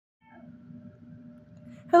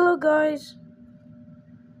Hello guys,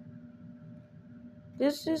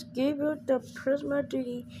 this is Gabriel the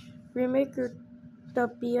prisma3D remaker the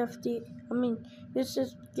BFD. This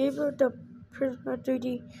is Gabriel the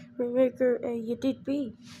prisma3D remaker and you did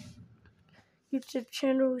B. YouTube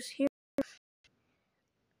channel is here.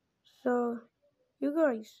 So you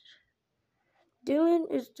guys, Dylan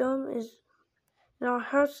is dumb is now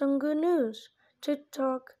have some good news.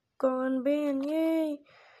 TikTok gone banned, yay!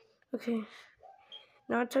 Okay,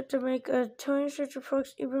 now I have to make a 200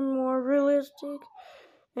 folks even more realistic.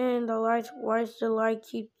 And why does the light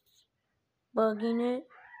keep bugging it?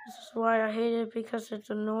 This is why I hate it, because it's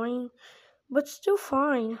annoying, but still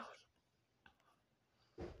fine.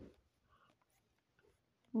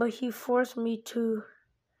 But he forced me to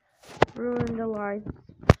ruin the light.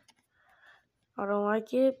 I don't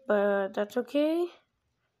like it, but that's okay.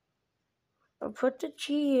 I'll put the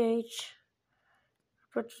GH,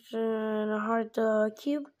 put it in a hard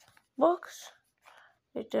cube box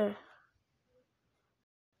right there.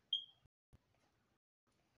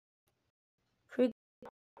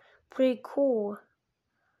 Pretty cool.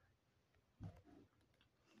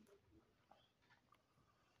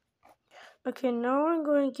 Okay, now I'm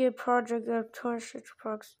going to get project of 200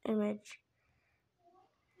 bucks image.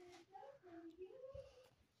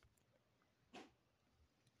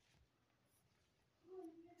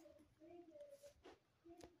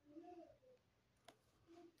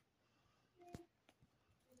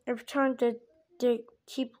 Every time they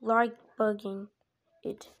keep light bugging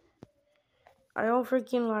it. I don't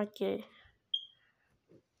freaking like it.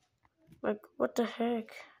 Like, what the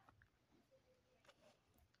heck?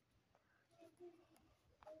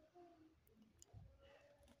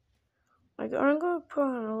 Like, I'm gonna put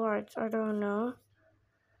on the lights, I don't know.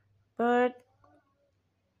 But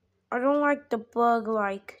I don't like the bug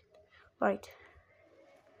light. I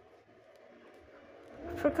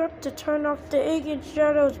forgot to turn off the egg and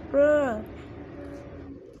shadows, bruh.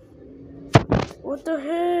 What the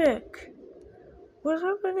heck? What's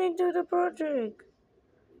happening to the project?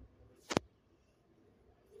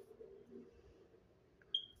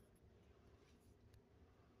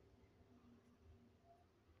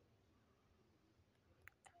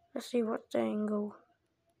 Let's see what's the angle.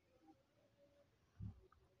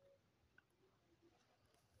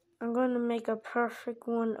 I'm gonna make a perfect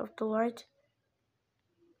one of the light.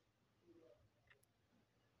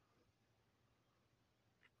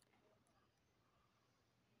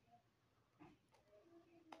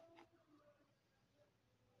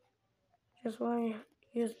 Just want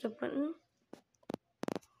to use the button.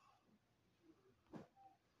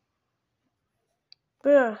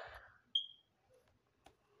 Bruh.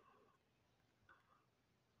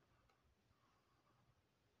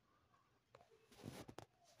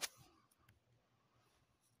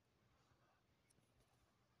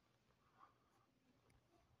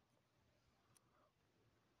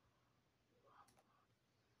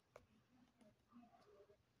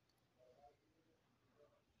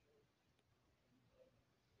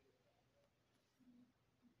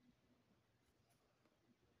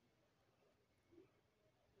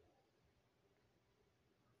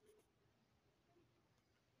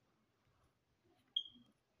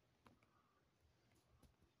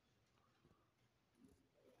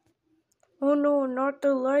 Oh no, not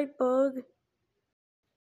the light bug.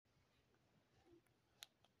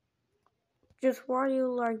 Just why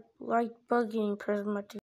you like light bugging, Prisma?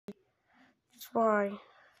 That's why.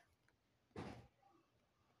 At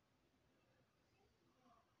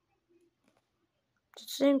the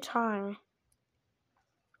same time.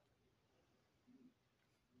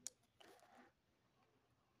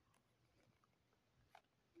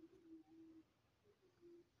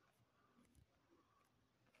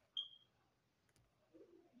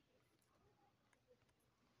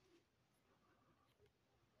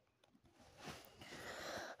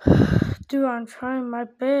 Dude, I'm trying my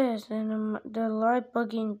best, and the light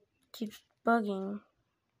bugging keeps bugging.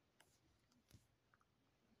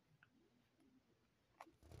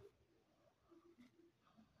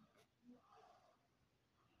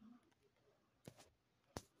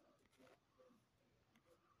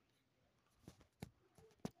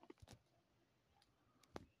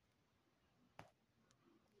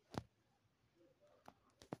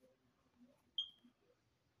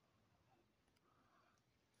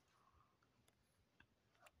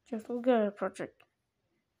 Just look at the project.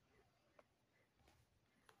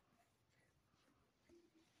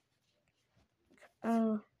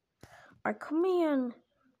 I come in.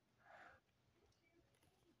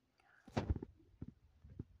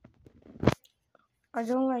 I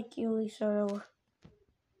don't like Elisa though,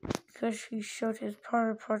 because he showed his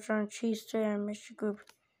power project on Tuesday and missed the group.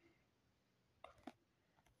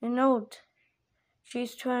 And note,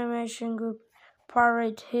 G2 Animation Group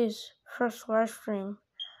pirated his first live stream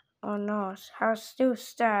on us. How still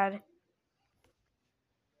sad.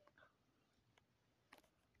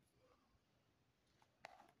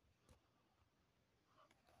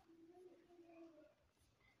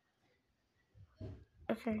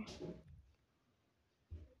 Okay.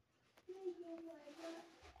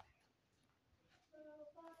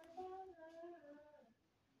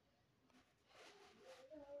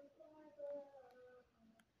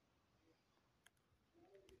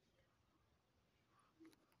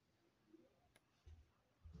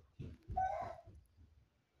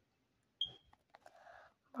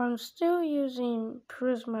 I'm still using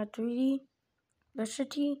prisma3D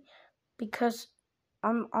electricity because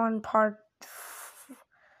I'm on part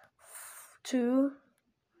 2.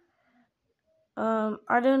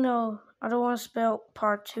 I don't know. I don't want to spell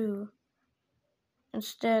part 2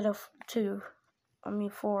 instead of 2. I mean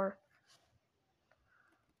 4.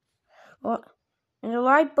 Well, and the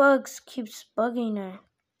light bugs keeps bugging it.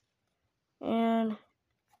 And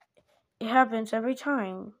it happens every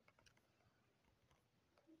time.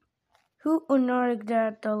 Who annoyed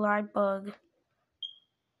that the light bug?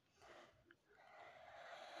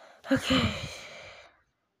 Okay.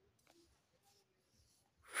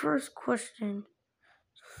 First question.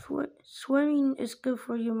 Swimming is good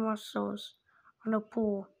for your muscles on a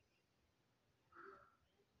pool.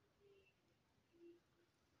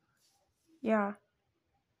 Yeah.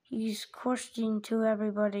 He's questioning to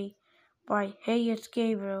everybody by Hey, it's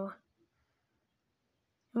Gabriel.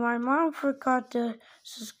 My mom forgot the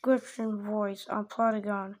subscription voice on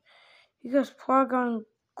Plotagon because Plotagon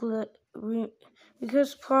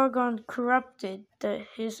corrupted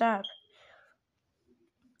his app.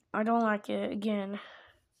 I don't like it again.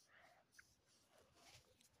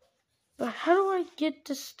 But how do I get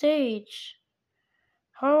the stage?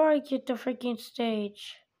 How do I get the freaking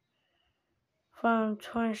stage? From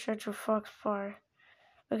 20 Central Fox Bar.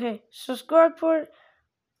 Okay, subscribe for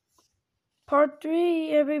part 3,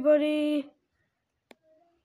 everybody.